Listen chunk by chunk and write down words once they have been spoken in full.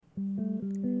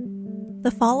The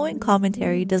following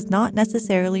commentary does not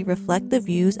necessarily reflect the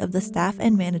views of the staff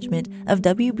and management of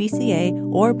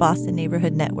WBCA or Boston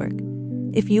Neighborhood Network.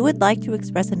 If you would like to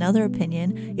express another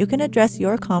opinion, you can address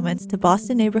your comments to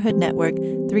Boston Neighborhood Network,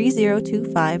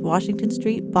 3025 Washington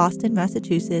Street, Boston,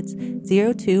 Massachusetts,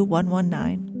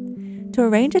 02119. To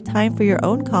arrange a time for your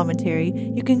own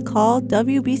commentary, you can call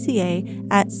WBCA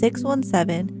at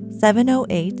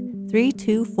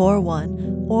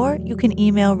 617-708-3241, or you can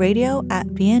email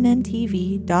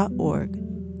radio@bnntv.org.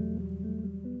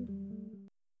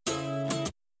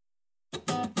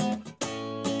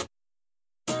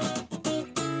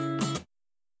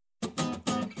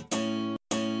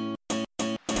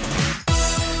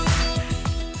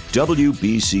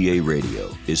 WBCA Radio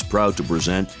is proud to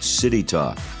present City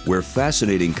Talk, where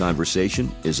fascinating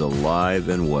conversation is alive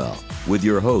and well, with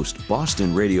your host,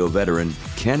 Boston radio veteran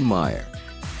Ken Meyer.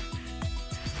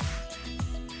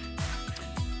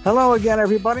 Hello again,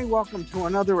 everybody. Welcome to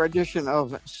another edition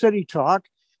of City Talk.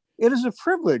 It is a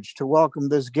privilege to welcome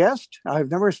this guest. I've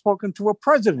never spoken to a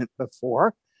president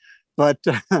before, but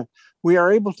we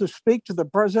are able to speak to the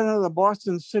president of the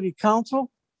Boston City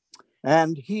Council,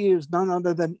 and he is none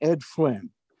other than Ed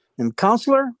Flynn. And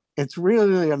Councilor, it's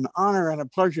really an honor and a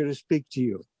pleasure to speak to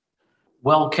you.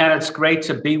 Well, Ken, it's great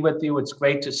to be with you. It's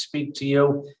great to speak to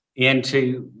you and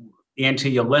to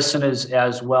your listeners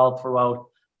as well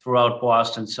throughout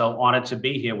Boston. So honored to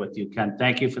be here with you, Ken.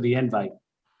 Thank you for the invite.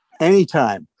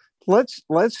 Anytime. Let's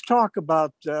talk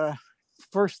about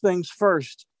first things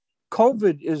first.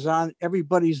 COVID is on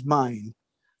everybody's mind.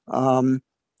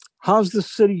 How's the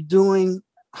city doing?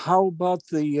 How about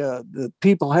the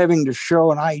people having to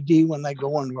show an ID when they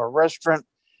go into a restaurant?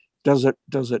 Is it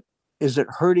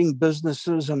hurting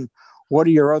businesses? And what are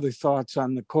your other thoughts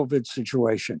on the COVID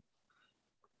situation?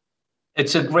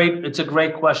 It's a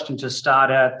great question to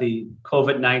start at. The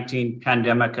COVID-19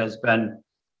 pandemic has been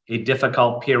a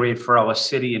difficult period for our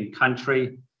city and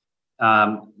country.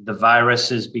 The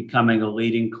virus is becoming a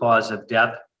leading cause of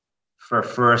death for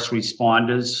first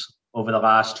responders over the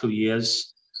last 2 years.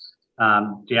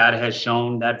 Data has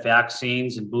shown that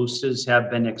vaccines and boosters have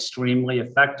been extremely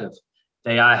effective.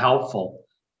 They are helpful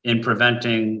in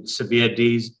preventing severe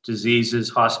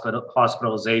diseases,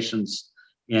 hospitalizations,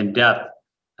 and death.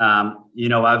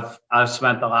 I've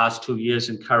spent the last 2 years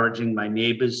encouraging my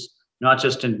neighbors, not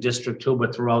just in District 2,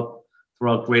 but throughout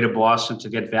Greater Boston, to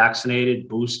get vaccinated,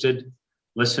 boosted,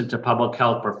 listen to public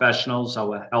health professionals,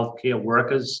 our healthcare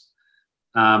workers,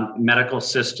 medical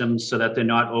systems, so that they're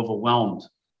not overwhelmed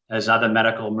as other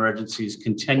medical emergencies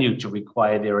continue to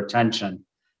require their attention.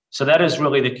 So that is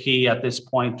really the key at this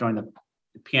point during the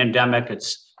pandemic.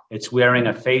 It's wearing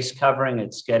a face covering,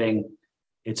 it's getting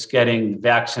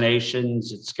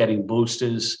vaccinations, it's getting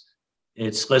boosters,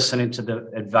 it's listening to the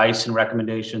advice and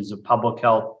recommendations of public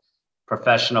health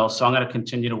professionals. So I'm going to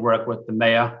continue to work with the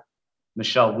Mayor,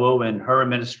 Michelle Wu, and her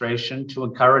administration to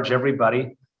encourage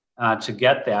everybody to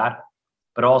get that.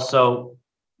 But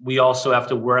we also have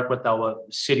to work with our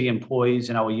city employees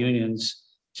and our unions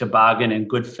to bargain in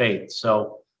good faith.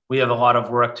 So we have a lot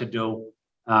of work to do,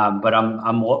 but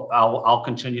I'll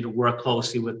continue to work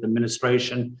closely with the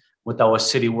administration, with our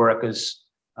city workers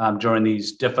during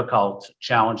these difficult,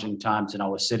 challenging times in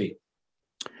our city.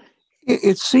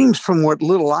 It seems from what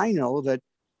little I know that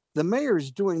the mayor is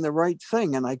doing the right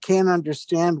thing, and I can't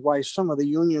understand why some of the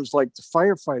unions, like the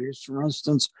firefighters, for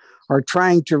instance, are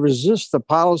trying to resist the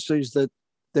policies that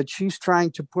she's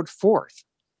trying to put forth.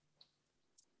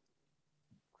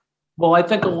 Well, I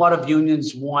think a lot of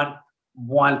unions want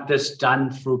this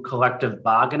done through collective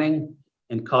bargaining,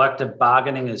 and collective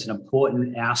bargaining is an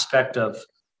important aspect of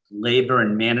labor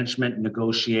and management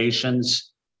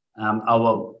negotiations.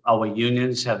 Our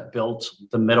unions have built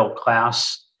the middle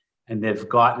class, and they've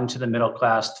gotten to the middle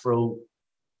class through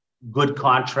good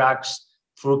contracts,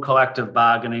 through collective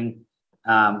bargaining,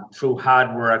 through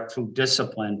hard work, through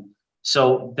discipline.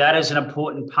 So that is an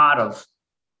important part of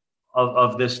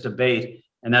this debate,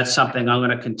 and that's something I'm going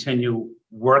to continue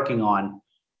working on.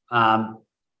 But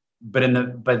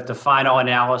the final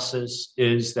analysis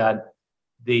is that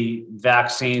the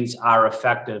vaccines are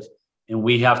effective, and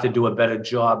we have to do a better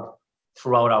job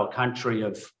throughout our country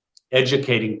of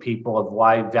educating people of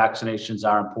why vaccinations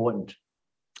are important.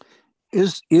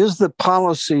 Is the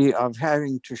policy of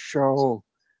having to show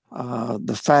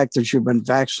the fact that you've been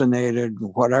vaccinated,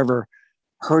 whatever,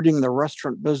 hurting the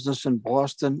restaurant business in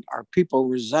Boston? Are people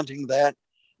resenting that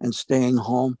and staying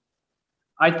home?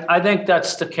 I think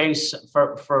that's the case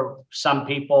for some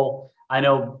people. I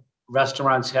know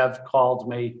restaurants have called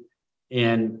me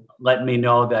and let me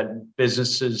know that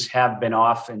businesses have been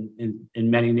off in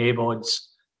many neighborhoods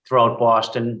throughout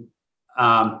Boston.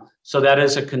 So that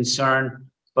is a concern,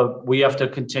 but we have to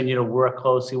continue to work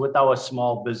closely with our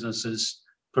small businesses,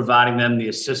 providing them the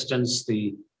assistance,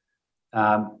 the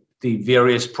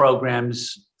various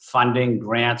programs, funding,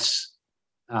 grants,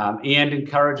 and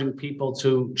encouraging people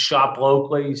to shop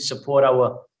locally, support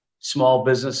our small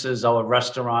businesses, our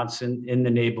restaurants in the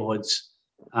neighborhoods.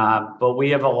 But we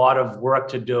have a lot of work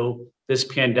to do. This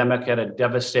pandemic had a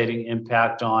devastating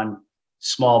impact on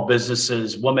small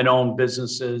businesses, women-owned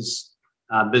businesses,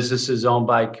 businesses owned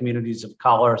by communities of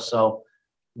color. So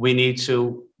we need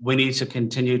to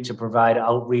continue to provide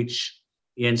outreach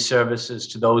and services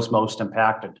to those most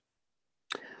impacted.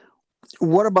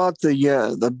 What about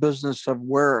the business of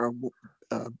where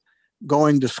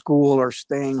going to school or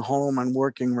staying home and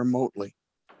working remotely?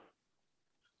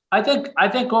 I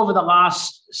think over the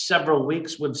last several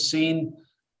weeks we've seen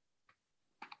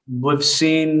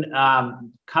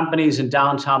companies in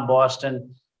downtown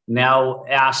Boston now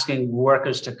asking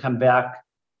workers to come back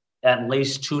at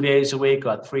least 2 days a week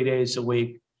or 3 days a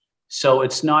week. So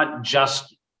it's not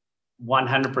just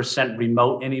 100%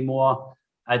 remote anymore.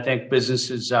 I think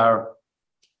businesses are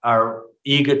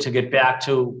eager to get back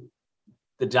to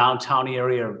the downtown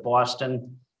area of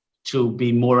Boston, to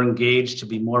be more engaged, to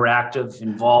be more active,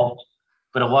 involved.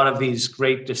 But a lot of these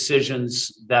great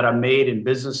decisions that are made in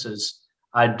businesses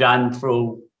are done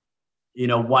through,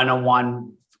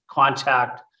 one-on-one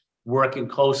contact, working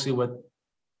closely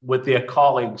with their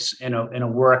colleagues in a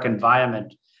work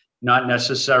environment, not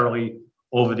necessarily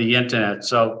over the internet.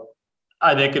 So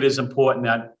I think it is important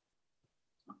that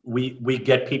we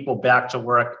get people back to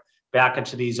work, back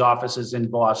into these offices in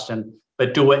Boston,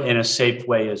 but do it in a safe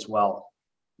way as well.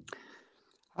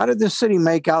 How did the city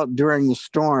make out during the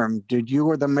storm? Did you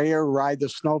or the mayor ride the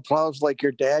snowplows like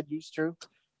your dad used to?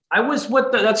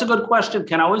 That's a good question,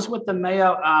 Ken. I was with the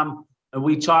mayor. And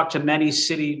we talked to many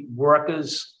city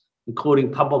workers,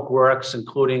 including public works,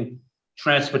 including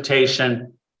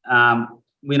transportation.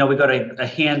 We got a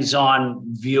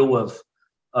hands-on view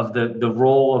of the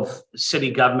role of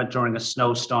city government during a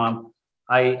snowstorm.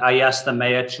 I asked the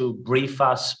mayor to brief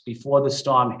us before the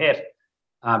storm hit,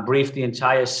 brief the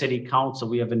entire city council.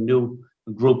 We have a new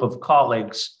group of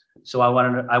colleagues, so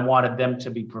I wanted them to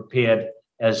be prepared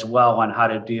as well on how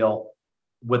to deal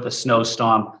with a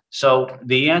snowstorm. So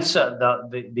the answer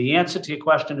to your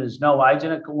question is no. I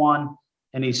didn't go on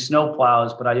any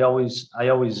snowplows, but I always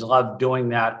loved doing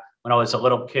that when I was a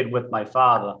little kid with my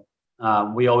father.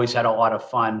 We always had a lot of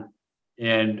fun,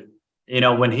 and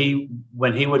when he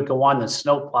would go on the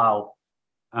snowplow,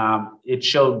 it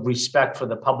showed respect for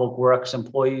the public works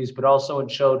employees, but also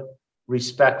it showed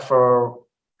respect for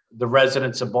the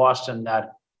residents of Boston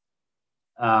that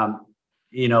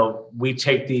we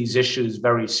take these issues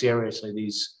very seriously,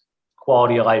 these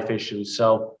quality of life issues.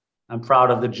 So I'm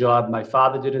proud of the job my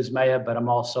father did as mayor, but I'm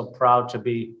also proud to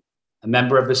be a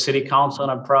member of the city council,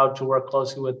 and I'm proud to work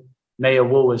closely with Mayor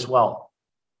Wu as well.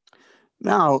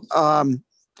 Now,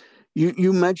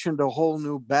 you mentioned a whole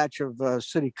new batch of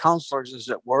city councilors, as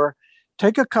it were.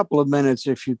 Take a couple of minutes,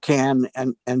 if you can,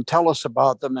 and tell us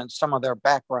about them and some of their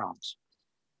backgrounds.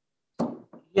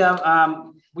 Yeah,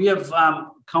 we have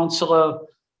Councilor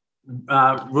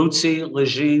Rutzi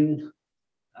Lejeune.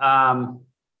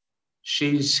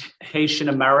 She's Haitian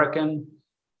American.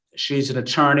 She's an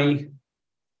attorney,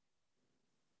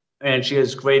 and she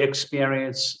has great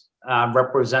experience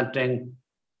representing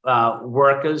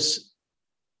workers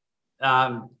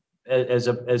as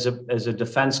a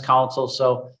defense counsel.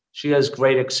 So she has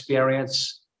great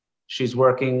experience. She's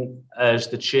working as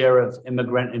the chair of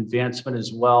immigrant advancement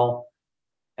as well.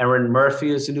 Erin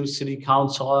Murphy is a new city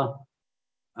councilor.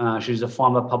 She's a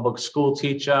former public school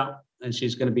teacher, and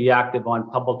she's going to be active on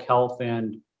public health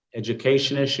and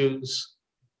education issues.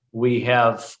 We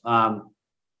have Brian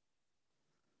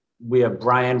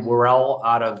Worrell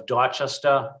out of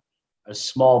Dorchester, a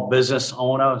small business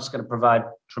owner. Who's going to provide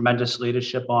tremendous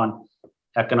leadership on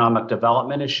economic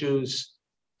development issues.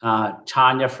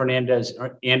 Tanya Fernandez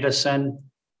Anderson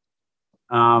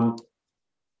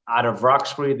out of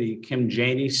Roxbury, the Kim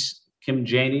Janey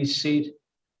seat.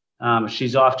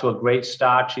 She's off to a great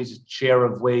start. She's chair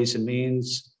of Ways and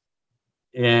Means.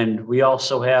 And we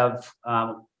also have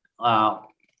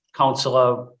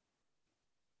Councilor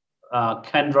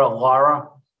Kendra Lara,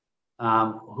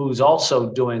 who's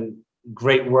also doing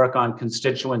great work on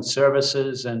constituent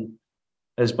services and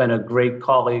has been a great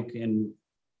colleague and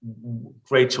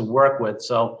great to work with.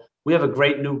 So we have a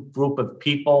great new group of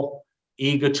people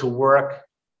eager to work,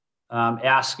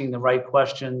 asking the right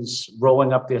questions,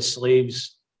 rolling up their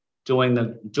sleeves, doing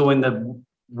the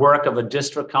work of a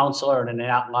district councilor and an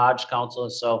at-large councilor.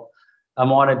 So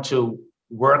I'm honored to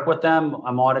work with them.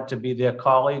 I'm honored to be their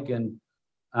colleague, and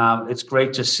it's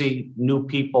great to see new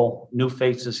people, new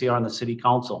faces here on the city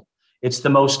council. It's the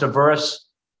most diverse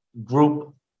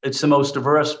group. It's the most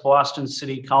diverse Boston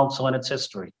City Council in its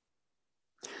history.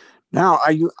 Now,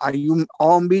 are you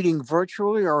all meeting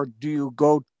virtually, or do you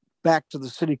go back to the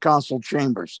city council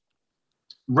chambers?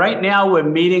 Right now, we're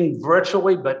meeting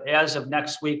virtually, but as of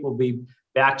next week, we'll be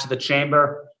back to the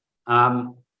chamber.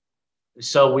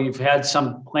 So we've had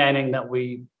some planning that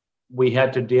we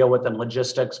had to deal with in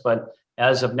logistics, but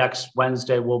as of next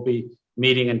Wednesday, we'll be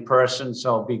meeting in person.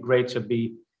 So it'll be great to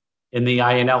be in the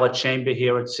Ionella chamber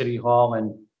here at City Hall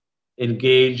and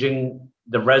engaging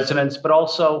the residents, but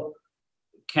also,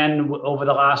 Ken, over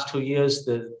the last 2 years,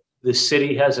 the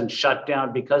city hasn't shut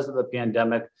down because of the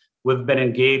pandemic. We've been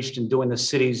engaged in doing the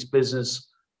city's business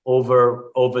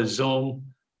over Zoom,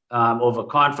 over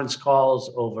conference calls,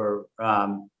 over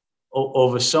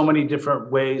so many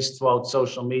different ways throughout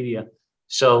social media.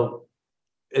 So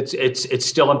it's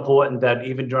still important that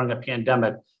even during a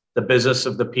pandemic, the business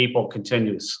of the people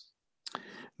continues.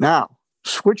 Now,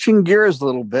 switching gears a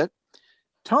little bit,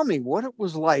 tell me what it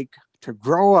was like to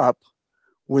grow up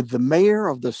with the mayor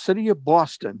of the city of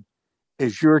Boston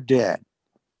as your dad.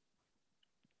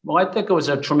 Well, I think it was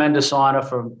a tremendous honor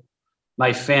for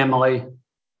my family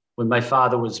when my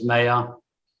father was mayor.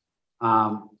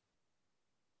 And,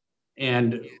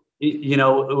 you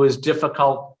know, it was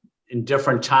difficult in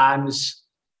different times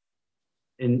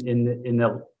in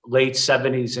the late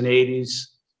 70s and 80s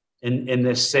in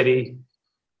this city.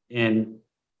 And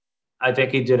I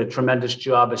think he did a tremendous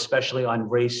job, especially on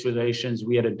race relations.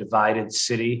 We had a divided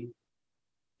city,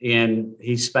 and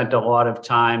he spent a lot of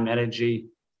time, energy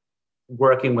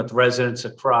working with residents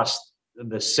across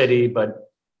the city,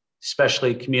 but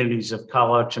especially communities of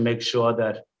color, to make sure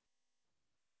that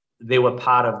they were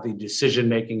part of the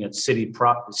decision-making at City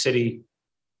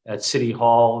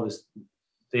Hall.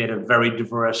 They had a very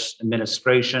diverse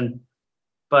administration,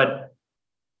 but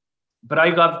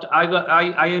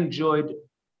I enjoyed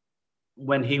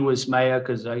when he was mayor,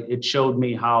 because it showed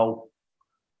me how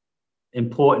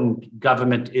important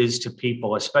government is to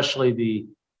people, especially the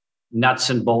nuts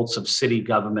and bolts of city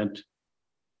government,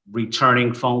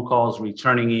 returning phone calls,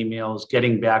 returning emails,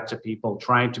 getting back to people,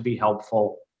 trying to be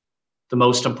helpful. The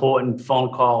most important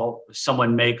phone call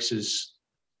someone makes is,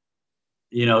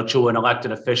 you know, to an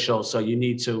elected official. So you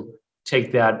need to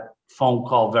take that phone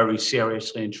call very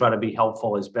seriously and try to be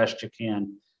helpful as best you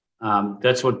can.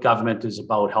 That's what government is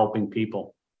about, helping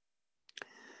people.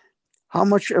 How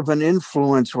much of an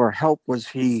influence or help was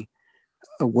he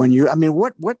when you, I mean,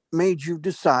 what made you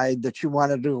decide that you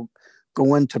wanted to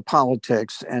go into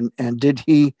politics, and did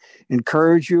he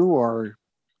encourage you or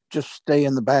just stay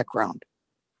in the background?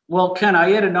 Well, Ken, I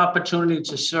had an opportunity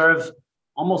to serve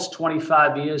almost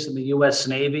 25 years in the U.S.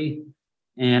 Navy.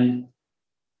 And,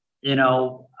 you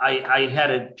know, I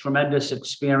had a tremendous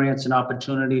experience and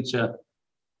opportunity to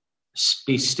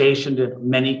be stationed in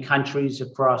many countries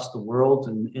across the world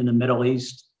and in the Middle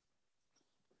East.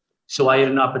 So I had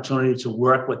an opportunity to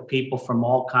work with people from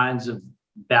all kinds of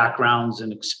backgrounds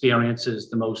and experiences.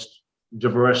 The most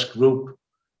diverse group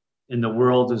in the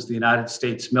world is the United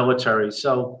States military.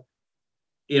 So,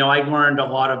 you know, I learned a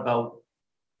lot about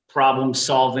problem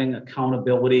solving,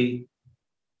 accountability,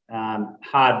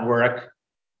 hard work.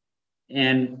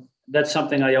 And that's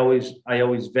something I always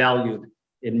valued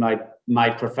in my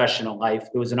professional life.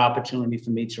 There was an opportunity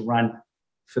for me to run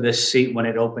for this seat when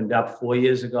it opened up 4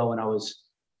 years ago, and I was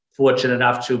fortunate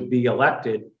enough to be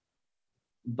elected,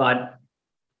 but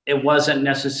it wasn't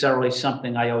necessarily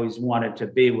something I always wanted to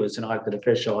be, was an elected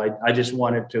official. I just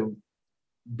wanted to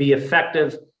be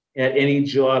effective at any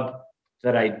job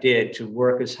that I did, to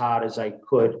work as hard as I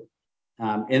could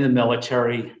in the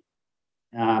military,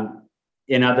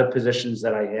 in other positions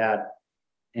that I had.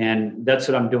 And that's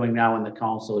what I'm doing now in the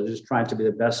council, is just trying to be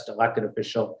the best elected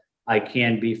official I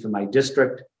can be for my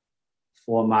district,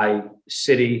 for my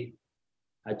city.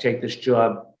 I take this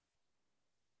job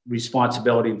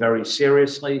responsibility very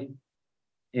seriously.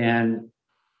 And,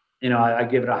 you know, I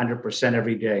give it 100%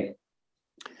 every day.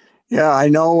 Yeah, I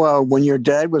know when your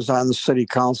dad was on the city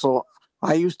council,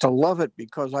 I used to love it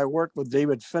because I worked with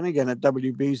David Finnegan at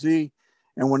WBZ.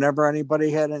 And whenever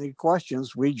anybody had any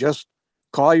questions, we just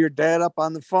call your dad up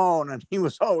on the phone, and he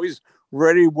was always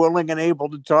ready, willing, and able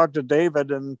to talk to David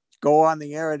and go on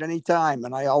the air at any time.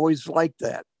 And I always liked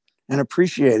that and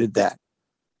appreciated that.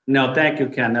 No, thank you,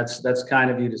 Ken. That's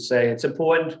kind of you to say. It's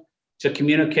important to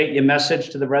communicate your message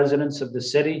to the residents of the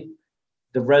city.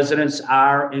 The residents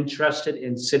are interested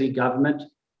in city government.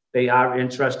 They are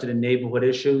interested in neighborhood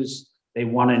issues. They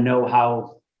want to know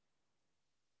how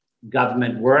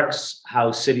government works,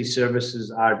 how city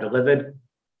services are delivered.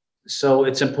 So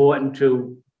it's important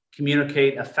to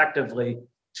communicate effectively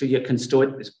to your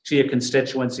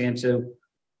constituency and to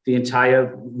the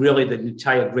entire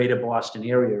greater Boston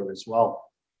area as well.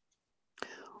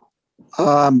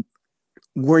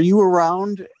 Were you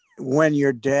around when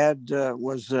your dad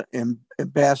was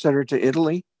ambassador to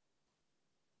Italy?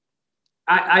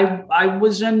 I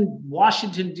was in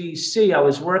Washington, D.C. I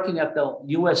was working at the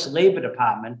U.S. Labor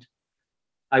Department.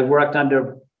 I worked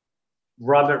under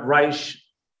Robert Reich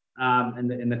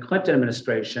in the Clinton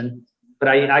administration, but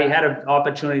I had an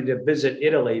opportunity to visit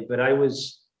Italy, but I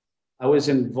was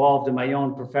involved in my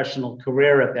own professional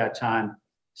career at that time.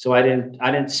 So I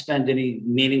didn't spend any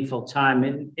meaningful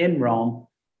time in Rome,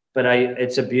 but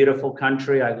it's a beautiful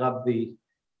country. I love the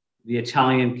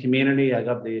Italian community. I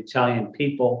love the Italian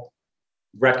people,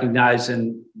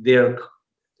 recognizing their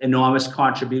enormous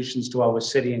contributions to our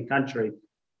city and country.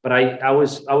 But I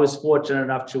was fortunate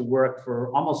enough to work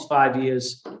for almost 5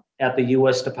 years at the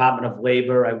U.S. Department of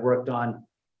Labor. I worked on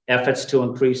efforts to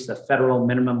increase the federal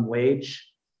minimum wage.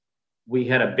 We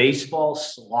had a baseball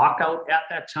lockout at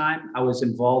that time. I was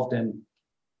involved in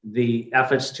the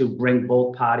efforts to bring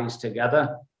both parties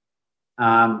together.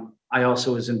 I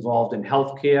also was involved in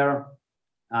healthcare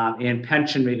and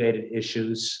pension-related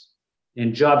issues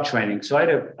in job training. So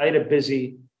I had a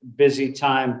busy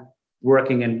time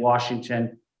working in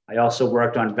Washington. I also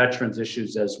worked on veterans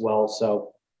issues as well.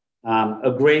 So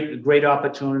a great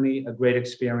opportunity, a great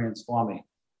experience for me.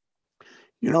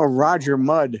 You know, Roger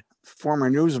Mudd, former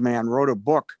newsman, wrote a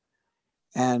book,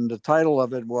 and the title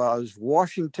of it was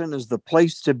 "Washington is the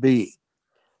Place to Be."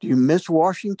 Do you miss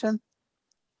Washington?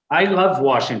 I love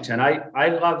Washington. I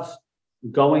love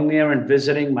going there and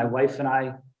visiting. My wife and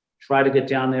I try to get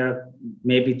down there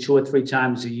maybe 2 or 3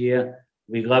 times a year.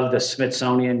 We love the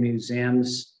Smithsonian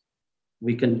museums.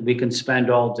 We can spend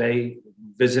all day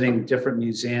visiting different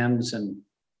museums and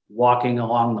walking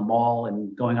along the mall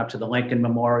and going up to the Lincoln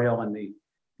Memorial and the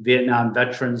Vietnam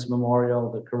Veterans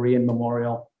Memorial, the Korean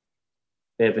Memorial.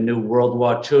 They have a new World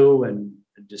War II and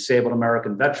disabled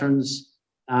American veterans.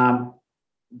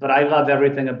 But I love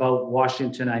everything about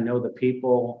Washington. I know the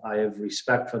people. I have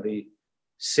respect for the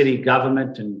city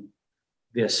government and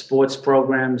their sports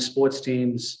programs, sports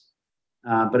teams.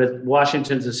 But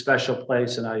Washington's a special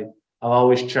place, and I'll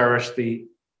always cherish the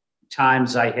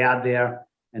times I had there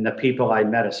and the people I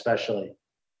met especially.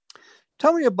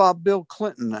 Tell me about Bill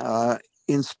Clinton.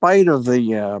 In spite of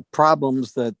the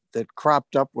problems that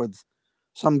cropped up with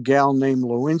some gal named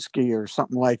Lewinsky or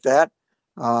something like that,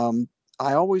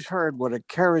 I always heard what a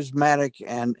charismatic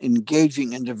and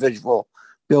engaging individual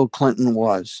Bill Clinton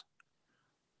was.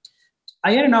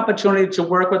 I had an opportunity to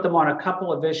work with him on a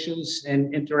couple of issues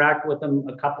and interact with him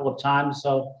a couple of times.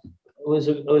 So it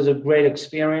was a great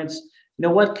experience. You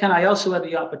know what, Ken? I also had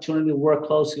the opportunity to work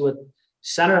closely with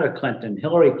Senator Clinton,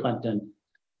 Hillary Clinton,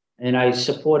 and I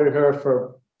supported her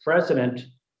for president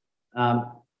a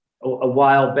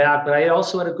while back. But I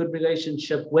also had a good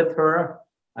relationship with her.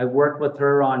 I worked with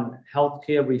her on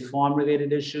healthcare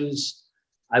reform-related issues.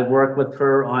 I worked with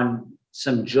her on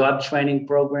some job training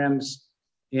programs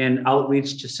and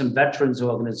outreach to some veterans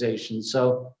organizations.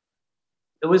 So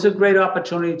it was a great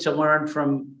opportunity to learn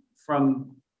from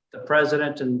the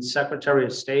president and secretary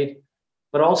of state,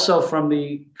 but also from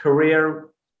the career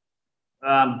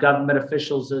government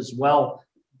officials as well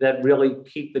that really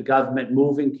keep the government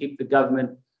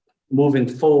moving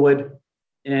forward,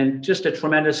 and just a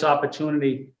tremendous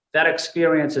opportunity. That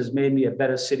experience has made me a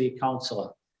better city councilor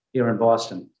here in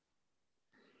Boston.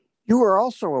 You were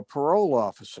also a parole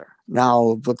officer.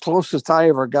 Now, the closest I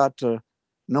ever got to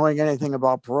knowing anything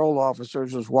about parole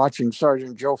officers was watching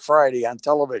Sergeant Joe Friday on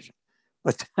television.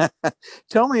 But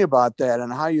tell me about that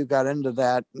and how you got into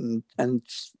that and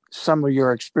some of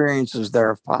your experiences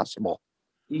there, if possible.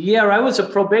 Yeah, I was a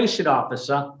probation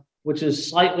officer, which is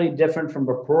slightly different from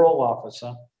a parole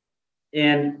officer.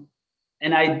 And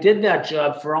I did that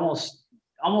job for almost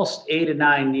 8 or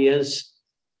 9 years.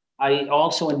 I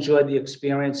also enjoyed the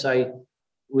experience. I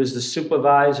was the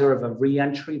supervisor of a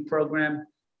reentry program,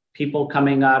 people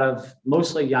coming out of,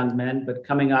 mostly young men, but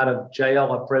coming out of jail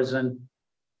or prison,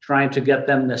 trying to get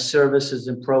them the services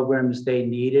and programs they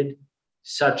needed,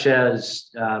 such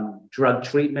as drug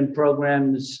treatment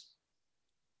programs,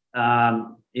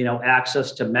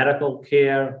 access to medical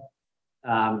care,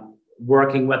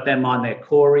 working with them on their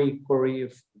CORI,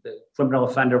 the criminal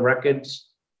offender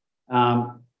records,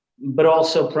 but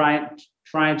also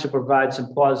trying to provide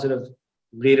some positive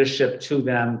leadership to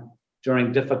them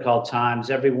during difficult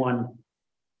times. Everyone,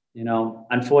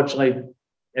 unfortunately,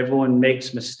 everyone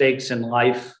makes mistakes in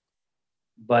life,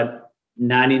 but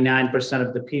 99%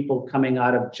 of the people coming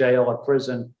out of jail or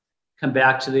prison come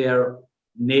back to their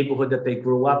neighborhood that they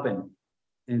grew up in.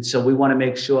 And so we want to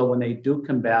make sure when they do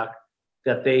come back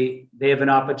that they have an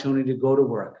opportunity to go to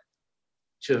work,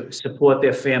 to support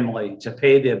their family, to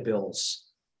pay their bills,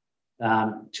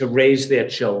 to raise their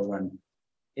children.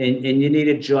 And you need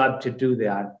a job to do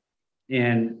that.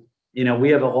 And, we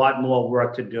have a lot more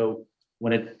work to do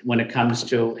when it comes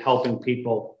to helping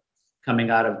people coming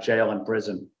out of jail and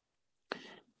prison.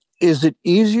 Is it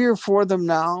easier for them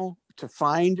now to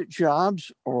find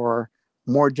jobs or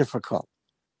more difficult?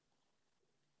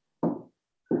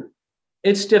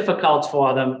 It's difficult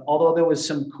for them, although there was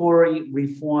some Corey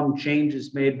reform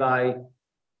changes made by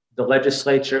the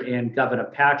legislature and Governor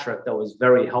Patrick that was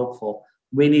very helpful.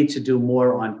 We need to do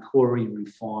more on Corey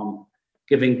reform,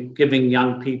 giving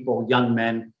young people, young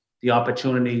men, the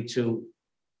opportunity to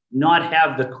not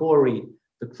have the Corey,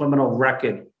 the criminal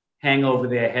record, hang over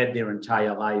their head their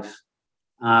entire life.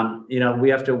 We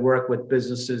have to work with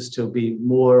businesses to be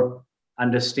more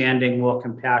understanding, more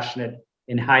compassionate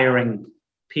in hiring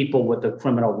people with a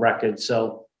criminal record.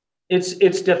 So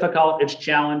it's difficult, it's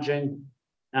challenging,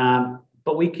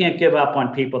 but we can't give up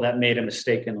on people that made a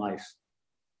mistake in life.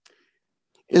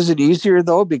 Is it easier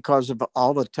though because of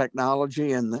all the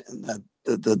technology and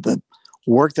the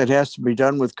work that has to be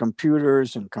done with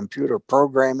computers and computer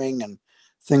programming and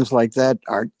things like that?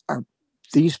 Are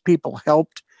these people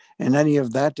helped in any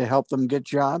of that to help them get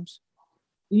jobs?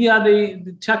 Yeah,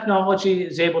 the technology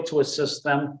is able to assist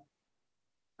them.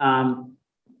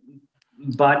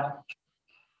 But,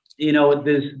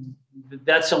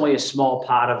 that's only a small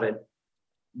part of it.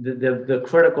 The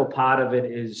critical part of it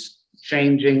is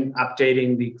changing,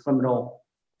 updating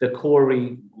the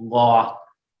Corey law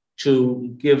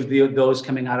to give those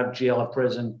coming out of jail or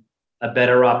prison a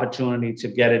better opportunity to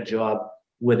get a job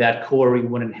where that Corey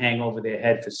wouldn't hang over their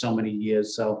head for so many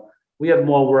years. So we have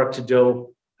more work to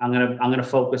do. I'm gonna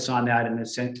focus on that in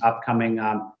this upcoming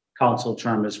council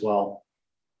term as well.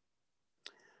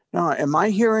 Now, am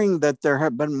I hearing that there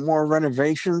have been more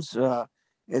renovations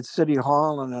at City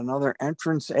Hall and another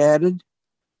entrance added?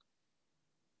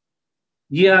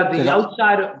 Yeah, the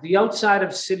outside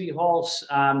of City Hall's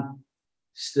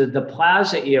the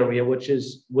plaza area, which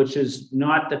is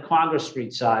not the Congress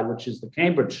Street side, which is the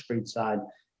Cambridge Street side,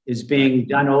 is being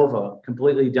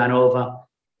completely done over,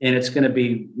 and it's going to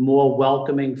be more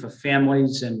welcoming for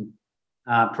families and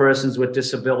persons with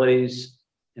disabilities,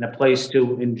 and a place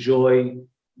to enjoy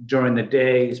during the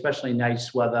day, especially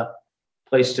nice weather,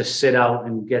 place to sit out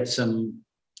and get some,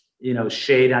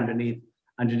 shade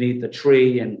underneath the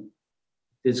tree. And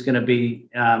it's going to be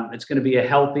a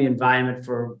healthy environment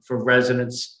for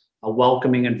residents, a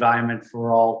welcoming environment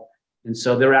for all. And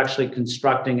so they're actually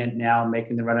constructing it now,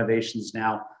 making the renovations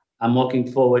now. I'm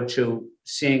looking forward to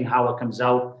seeing how it comes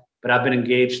out, but I've been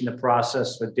engaged in the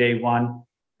process for day one.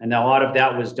 And a lot of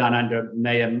that was done under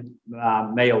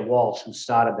Mayor Walsh, who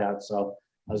started that. So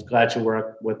I was glad to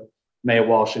work with Mayor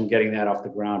Walsh in getting that off the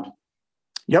ground.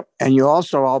 Yep. And you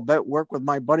also, I'll bet, work with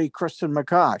my buddy, Kristen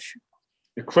McCosh.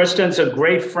 Kristen's a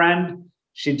great friend.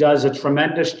 She does a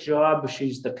tremendous job.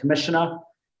 She's the commissioner,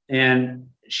 and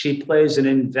she plays an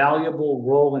invaluable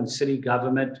role in city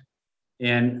government.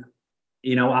 And,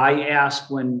 I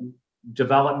ask when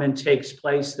development takes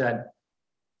place that,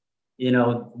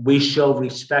 we show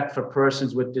respect for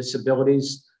persons with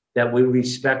disabilities, that we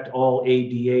respect all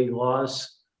ADA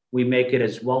laws. We make it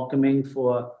as welcoming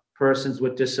for persons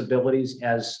with disabilities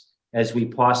as we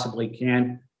possibly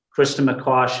can. Kristen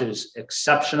McCosh is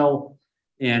exceptional,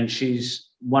 and she's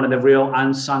one of the real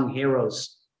unsung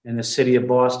heroes in the city of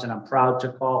Boston. I'm proud to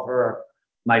call her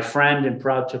my friend and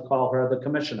proud to call her the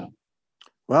commissioner.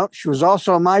 Well, she was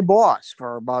also my boss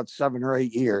for about 7 or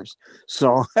 8 years.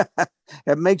 So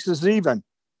it makes us even.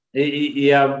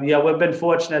 Yeah. We've been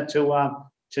fortunate to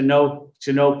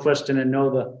know Kristen and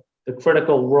know the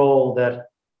critical role that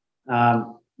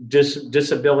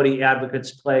disability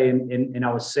advocates play in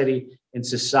our city, in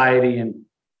society. And,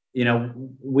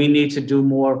 we need to do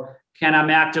more. Ken, I'm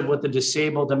active with the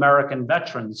Disabled American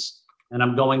Veterans, and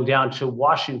I'm going down to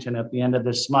Washington at the end of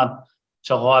this month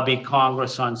to lobby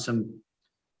Congress on some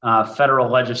federal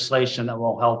legislation that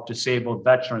will help disabled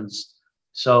veterans.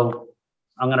 So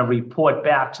I'm going to report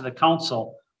back to the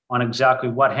council on exactly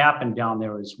what happened down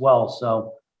there as well.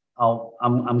 So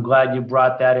I'm glad you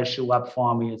brought that issue up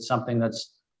for me. It's something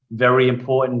that's very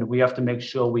important. We have to make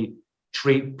sure we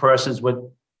treat persons with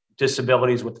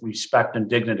disabilities with respect and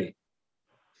dignity.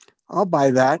 I'll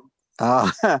buy that.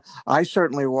 I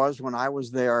certainly was when I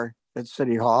was there at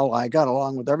City Hall. I got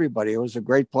along with everybody. It was a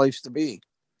great place to be.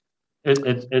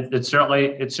 It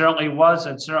certainly was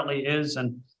and certainly is.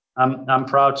 And I'm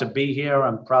proud to be here.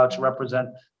 I'm proud to represent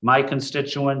my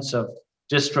constituents of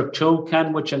District 2,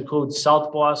 Ken, which includes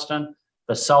South Boston,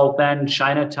 the South End,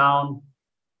 Chinatown,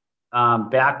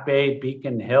 Back Bay,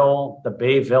 Beacon Hill, the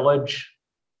Bay Village,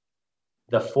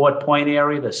 the Fort Point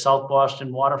area, the South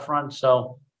Boston waterfront.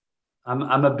 So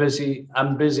I'm busy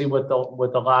with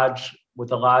a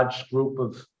large group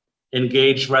of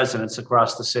engaged residents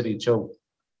across the city too.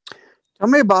 Tell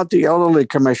me about the Elderly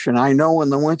Commission. I know in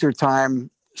the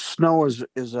wintertime, snow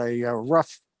is a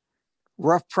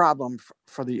rough problem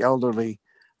for the elderly.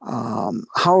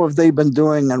 How have they been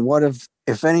doing, and what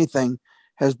if anything,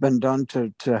 has been done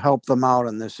to help them out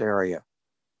in this area?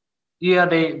 Yeah,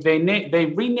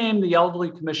 they renamed the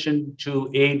Elderly Commission to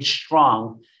Age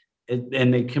Strong,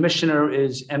 and the commissioner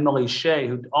is Emily Shea,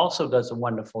 who also does a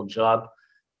wonderful job.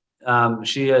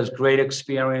 She has great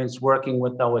experience working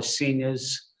with our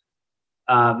seniors,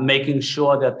 making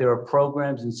sure that there are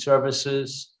programs and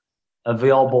services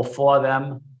available for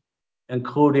them,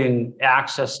 including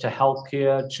access to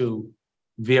healthcare, to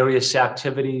various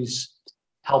activities,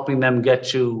 helping them get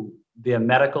to their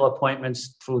medical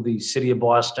appointments through the City of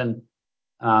Boston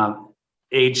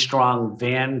Age Strong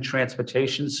van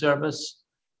transportation service.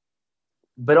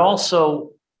 But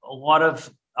also, a lot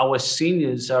of our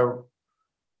seniors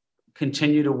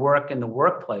continue to work in the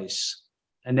workplace,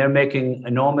 and they're making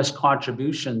enormous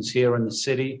contributions here in the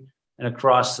city and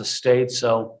across the state.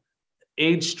 So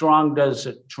Age Strong does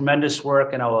tremendous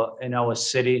work in our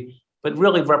city, but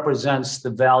really represents the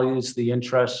values, the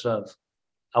interests of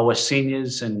our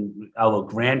seniors and our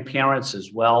grandparents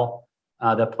as well,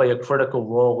 that play a critical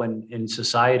role in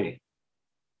society.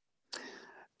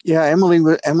 Yeah,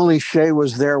 Emily Shea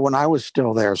was there when I was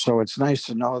still there, so it's nice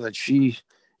to know that she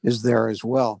is there as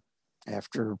well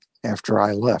after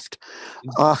I left.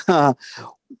 Off the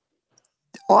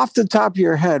top of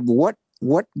your head, what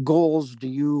goals do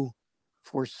you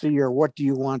foresee, or what do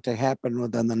you want to happen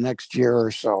within the next year or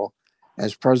so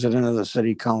as president of the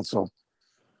city council?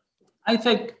 I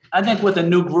think with a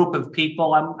new group of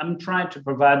people, I'm trying to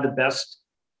provide the best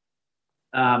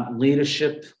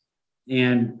leadership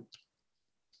and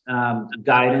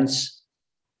guidance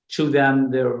to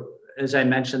them. As I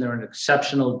mentioned, they're an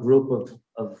exceptional group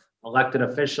of elected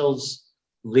officials,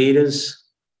 leaders,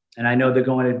 and I know they're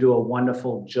going to do a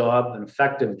wonderful job, an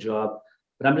effective job.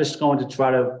 But I'm just going to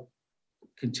try to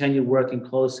continue working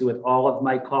closely with all of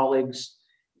my colleagues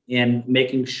in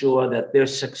making sure that they're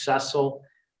successful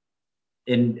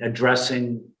in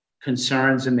addressing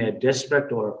concerns in their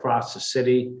district or across the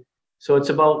city. So it's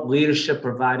about leadership,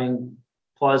 providing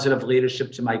positive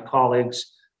leadership to my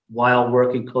colleagues while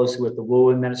working closely with the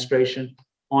Wu administration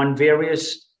on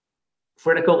various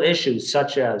critical issues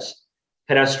such as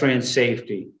pedestrian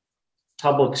safety,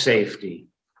 public safety,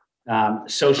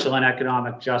 social and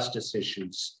economic justice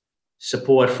issues,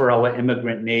 support for our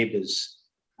immigrant neighbors.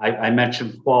 I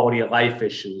mentioned quality of life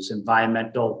issues,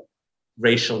 environmental,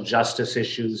 racial justice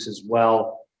issues as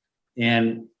well.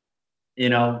 And,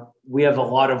 we have a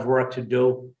lot of work to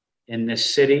do in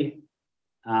this city,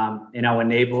 in our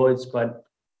neighborhoods, but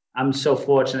I'm so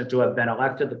fortunate to have been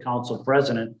elected the council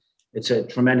president. It's a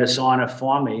tremendous honor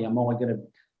for me.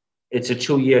 It's a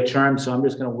 2-year term, so I'm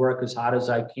just going to work as hard as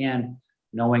I can,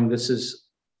 knowing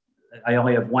I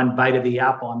only have one bite of the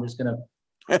apple. I'm just going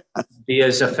to be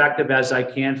as effective as I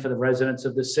can for the residents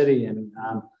of the city. And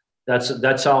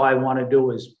that's all I want to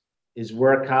do is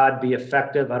work hard, be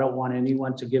effective. I don't want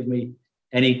anyone to give me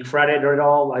any credit at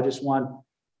all. I just want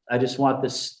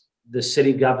the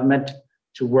city government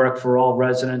to work for all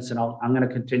residents, and I'm going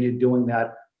to continue doing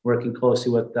that, working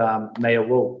closely with Mayor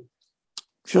Wu.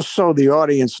 Just so the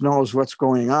audience knows what's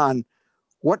going on,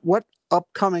 what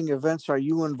upcoming events are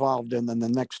you involved in the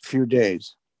next few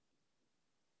days?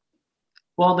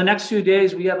 Well, the next few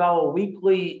days, we have our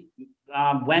weekly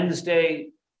Wednesday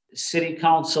City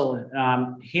Council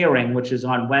hearing, which is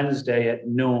on Wednesday at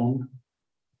noon.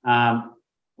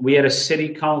 We had a City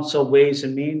Council Ways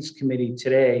and Means Committee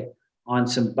today on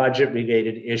some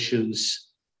budget-related issues.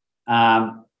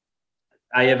 I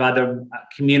have other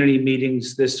community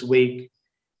meetings this week,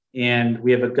 and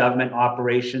we have a government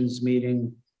operations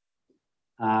meeting.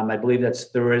 I believe that's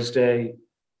Thursday.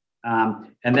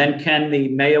 And then the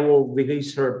mayor will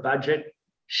release her budget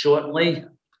shortly,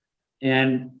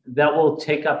 and that will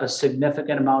take up a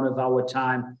significant amount of our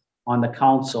time on the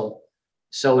council.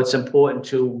 So it's important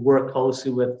to work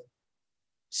closely with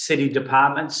city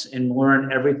departments and learn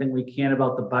everything we can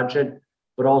about the budget,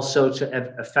 but also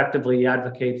to effectively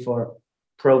advocate for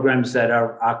programs that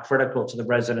are critical to the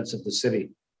residents of the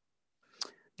city.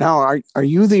 Now, are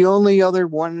you the only other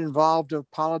one involved of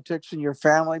politics in your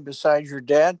family besides your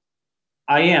dad?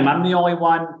 I am. I'm the only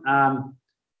one.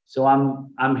 So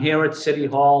I'm here at City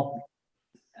Hall.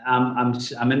 I'm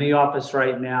in the office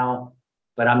right now,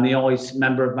 but I'm the only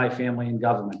member of my family in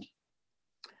government.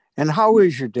 And how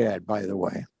is your dad, by the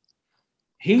way?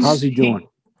 How's he doing?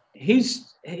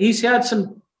 He's had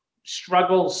some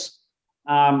struggles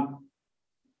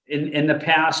in the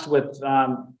past with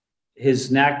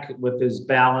his neck, with his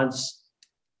balance,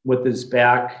 with his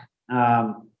back,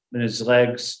 and his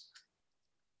legs.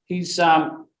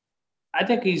 I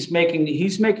think he's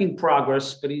making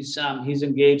progress, but he's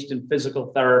engaged in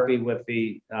physical therapy with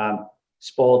the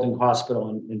Spalding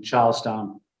Hospital in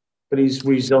Charlestown. But he's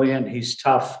resilient, he's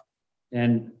tough,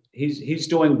 and he's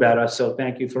doing better. So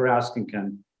thank you for asking,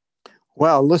 Ken.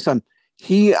 Well, listen,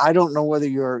 I don't know whether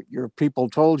your people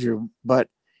told you, but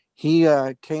he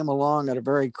came along at a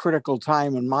very critical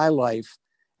time in my life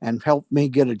and helped me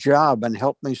get a job and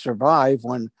helped me survive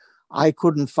when I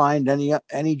couldn't find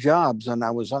any jobs and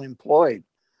I was unemployed.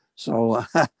 So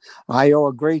I owe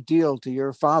a great deal to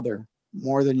your father,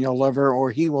 more than you'll ever,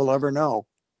 or he will ever know.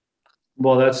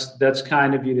 Well, that's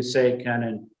kind of you to say, Ken,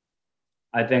 and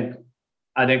I think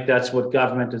that's what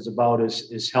government is about,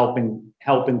 is helping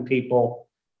people,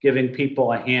 giving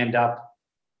people a hand up,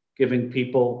 giving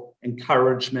people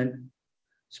encouragement,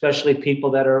 especially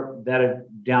people that are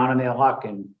down on their luck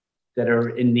and that are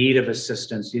in need of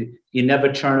assistance. You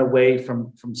never turn away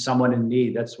from someone in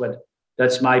need. That's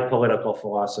my political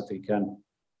philosophy, Ken.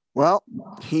 Well,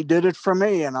 he did it for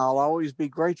me, and I'll always be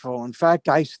grateful. In fact,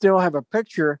 I still have a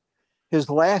picture. His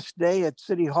last day at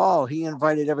City Hall, he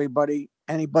invited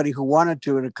anybody who wanted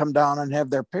to come down and have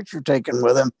their picture taken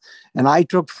with him, and I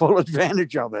took full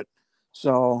advantage of it.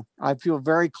 So I feel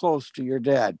very close to your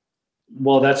dad.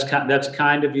 Well, that's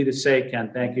kind of you to say,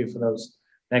 Ken. Thank you for those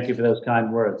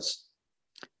kind words.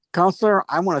 Counselor,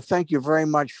 I want to thank you very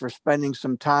much for spending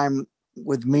some time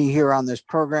with me here on this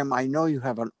program. I know you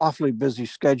have an awfully busy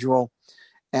schedule,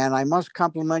 and I must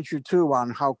compliment you too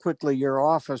on how quickly your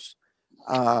office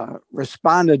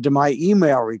responded to my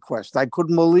email request. I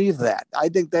couldn't believe that. I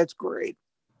think that's great.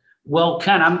 Well,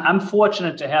 Ken, I'm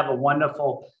fortunate to have a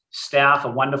wonderful staff, a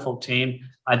wonderful team.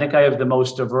 I think I have the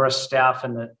most diverse staff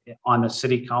on the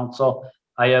city council.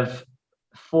 I have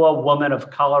 4 women of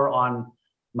color on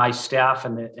my staff,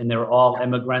 and they're all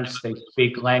immigrants. They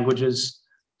speak languages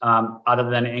other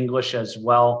than English as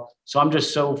well. So I'm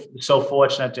just so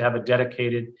fortunate to have a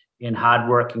dedicated and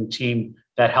hardworking team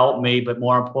that help me, but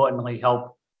more importantly,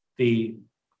 help the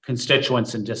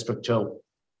constituents in District 2.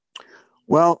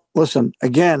 Well, listen,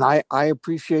 again, I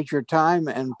appreciate your time,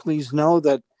 and please know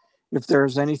that if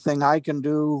there's anything I can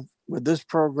do with this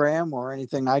program or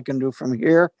anything I can do from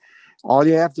here, all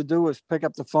you have to do is pick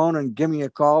up the phone and give me a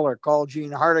call or call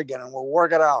Gene Hartigan, and we'll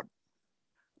work it out.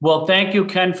 Well, thank you,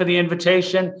 Ken, for the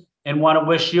invitation, and want to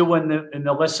wish you and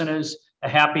the listeners a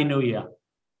Happy New Year.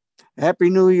 Happy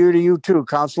New Year to you too,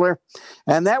 Counselor.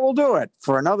 And that will do it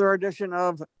for another edition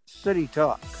of City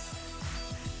Talk.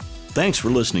 Thanks for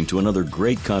listening to another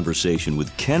great conversation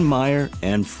with Ken Meyer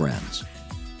and friends.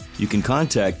 You can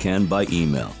contact Ken by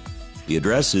email. The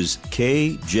address is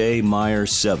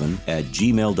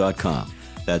kjmeyer7@gmail.com.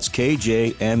 That's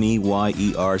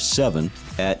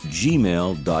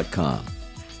kjmeyer7@gmail.com.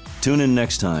 Tune in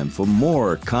next time for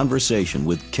more conversation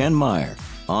with Ken Meyer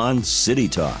on City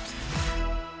Talk.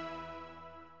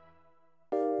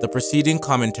 The preceding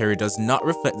commentary does not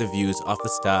reflect the views of the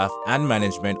staff and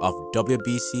management of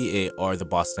WBCA or the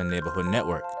Boston Neighborhood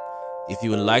Network. If you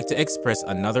would like to express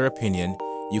another opinion,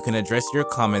 you can address your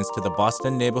comments to the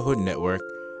Boston Neighborhood Network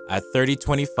at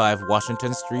 3025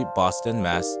 Washington Street, Boston,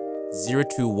 Mass.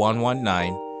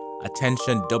 02119.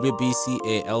 Attention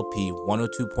WBCA LP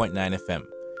 102.9 FM.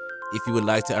 If you would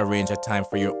like to arrange a time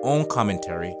for your own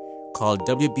commentary, call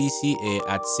WBCA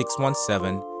at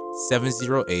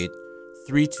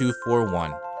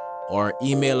 617-708-3241 or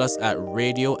email us at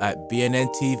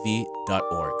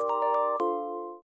radio@bnntv.org.